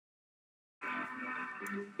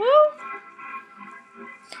Woo!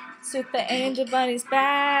 Super Angel Bunny's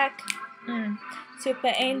back.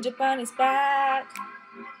 Super Angel Bunny's back.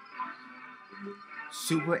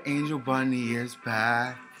 Super Angel Bunny is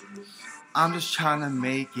back. I'm just trying to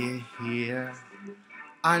make it here.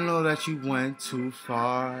 I know that you went too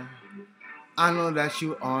far. I know that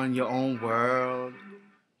you on your own world.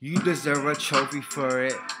 You deserve a trophy for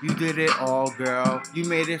it. You did it all, girl. You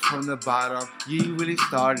made it from the bottom. You really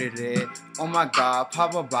started it. Oh my God,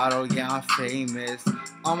 pop a bottle, yeah, I'm famous.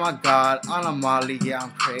 Oh my God, on a Molly, yeah,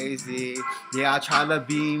 I'm crazy. Yeah, I tried to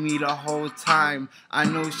be me the whole time. I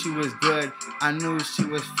knew she was good. I knew she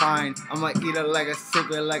was fine. I'ma eat her like a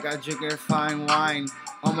cigarette, like I drink her fine wine.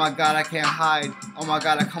 Oh my God, I can't hide. Oh my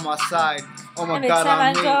God, I come outside. Oh my God,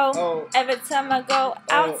 I'm me. Every time I go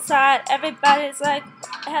outside, everybody's like,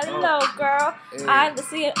 hello, girl. I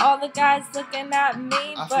see all the guys looking at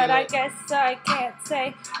me, but I guess I can't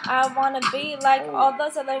say I wanna be like all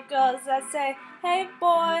those other girls that say, hey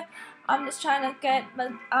boy, I'm just trying to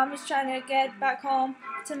get back home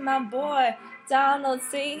to my boy Donald.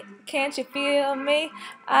 See, can't you feel me?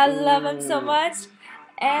 I love him so much.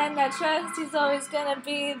 And I trust he's always gonna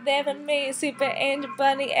be there for me. Super Angel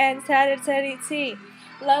Bunny and Teddy T.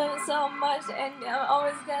 Love him so much, and I'm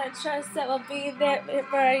always gonna trust that we'll be there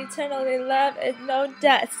for our eternally love and no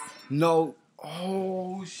death. No.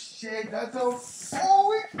 Oh shit, that's so.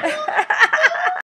 Oh,